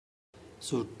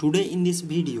So today in this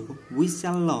video we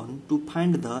shall learn to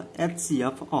find the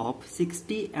HCF of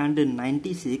 60 and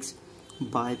 96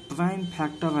 by prime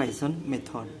factorization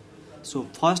method. So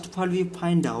first of all we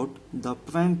find out the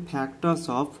prime factors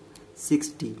of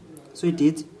 60. So it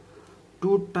is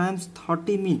 2 times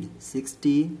 30 mean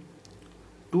 60,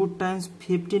 2 times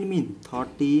 15 mean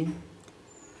 30,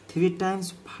 3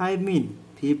 times 5 mean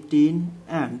 15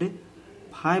 and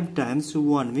 5 times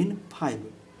 1 mean 5.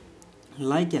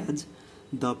 Like as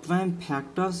the prime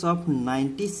factors of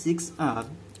 96 are,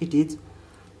 it is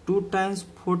 2 times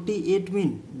 48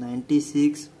 mean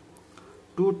 96,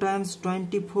 2 times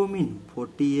 24 mean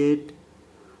 48,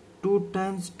 2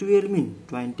 times 12 mean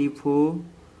 24,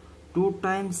 2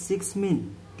 times 6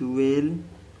 mean 12,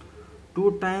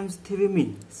 2 times 3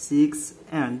 mean 6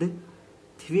 and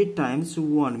 3 times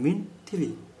 1 mean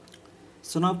 3.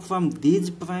 So now from these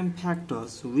prime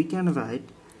factors we can write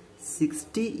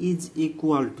 60 is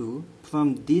equal to,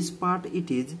 from this part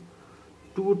it is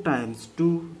 2 times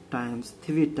 2 times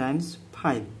 3 times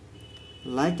 5.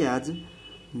 Like as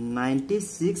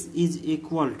 96 is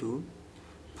equal to,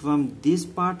 from this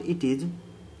part it is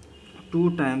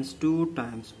 2 times 2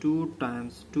 times 2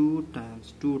 times 2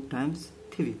 times 2 times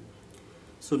 3.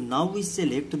 So now we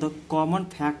select the common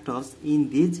factors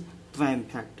in these prime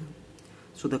factor.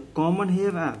 So the common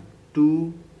here are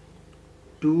 2,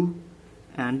 2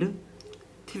 and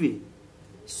 3.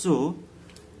 So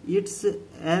its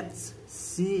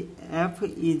HCF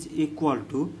is equal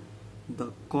to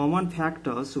the common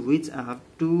factors which are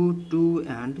 2, 2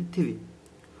 and 3.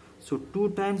 So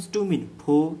 2 times 2 mean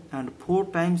 4 and 4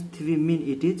 times 3 mean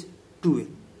it is 12.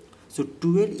 So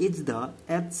 12 is the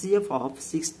HCF of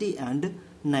 60 and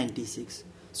 96.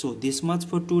 So this much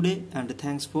for today and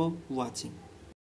thanks for watching.